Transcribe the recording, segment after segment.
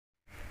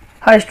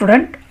Hi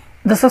student,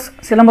 this is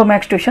Silamba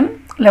Max Tuition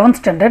 11th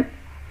standard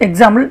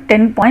example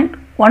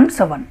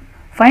 10.17.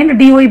 Find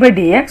dy by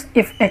dx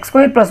if x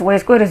square plus y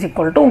square is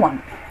equal to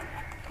 1.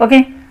 Okay,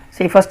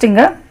 see first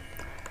inga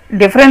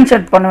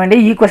differentiate பண்ண வேண்டிய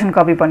equation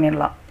copy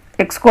பண்ணிடலாம்.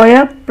 X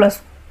square plus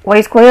y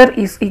square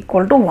is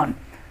equal to 1.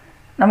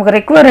 நமக்கு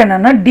require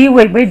என்னன்னா dy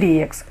by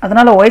dx.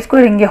 அதனால y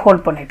square இங்கே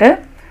hold பண்ணிட்டு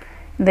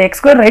இந்த x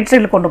square right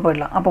சைடுல கொண்டு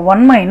போயிடலாம். அப்போ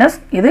 1 minus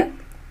இது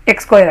x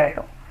square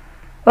ஆயிடும்.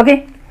 ஓகே,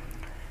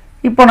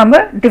 இப்போ நம்ம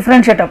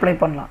differentiate apply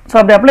பண்ணலாம். ஸோ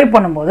அப்படி அப்ளை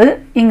பண்ணும்போது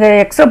இங்கே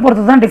எக்ஸை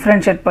பொறுத்து தான்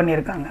differentiate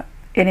பண்ணியிருக்காங்க.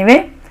 Anyway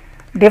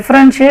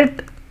differentiate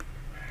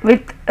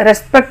with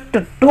respect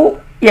to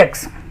x.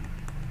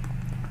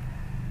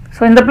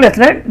 So இந்த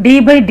பிளேஸில் d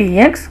by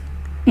dx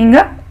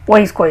இங்கே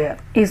y square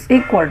is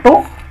equal to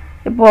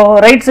இப்போ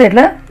ரைட்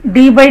சைடில்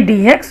d by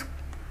dx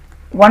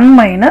 1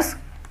 minus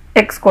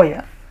x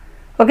square.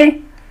 Okay,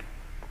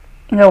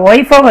 இங்கே y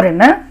power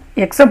என்ன,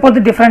 எக்ஸை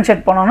பொறுத்து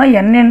differentiate பண்ணோம்னா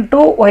n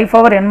into y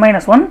power n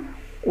minus 1,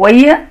 y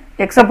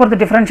x பொறுத்து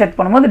differentiate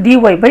பண்ணும்போது dy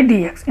by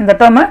dx. இந்த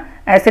டேர்மை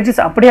as it is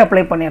அப்படியே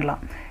அப்ளை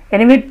பண்ணிடலாம்.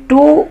 எனவே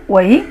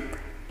 2y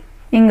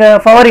இங்கே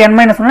பவர் n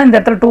minus 1, இந்த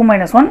இடத்துல 2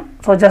 minus 1,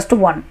 ஸோ ஜஸ்ட்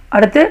 1.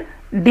 அடுத்து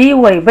dy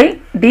by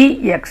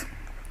dx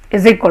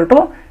is equal to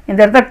இந்த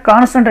இடத்துல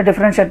கான்ஸ்டன்ட்டை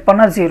differentiate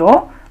பண்ண 0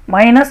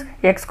 minus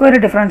x square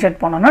differentiate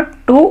பண்ணோம்னா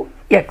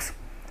 2x.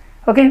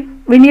 Okay,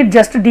 we need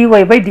just dy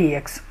by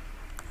dx.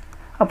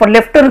 அப்போ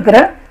லெஃப்ட் இருக்கிற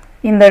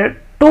இந்த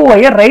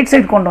 2y ரைட்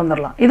சைடு கொண்டு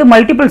வந்துடலாம். இது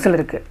மல்டிபிள்ஸில்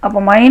இருக்குது. அப்போ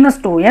minus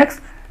 2x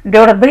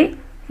divided by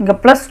இங்கே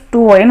plus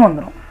 2y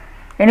வந்துடும்.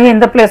 எனவே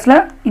இந்த பிளேஸில்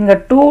இங்கே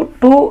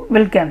 2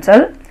 will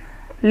cancel.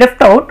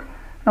 left out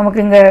நமக்கு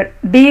இங்கே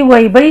dy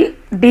by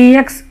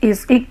dx is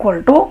equal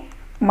to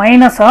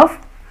minus of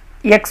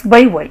x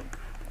by y.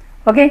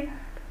 Okay,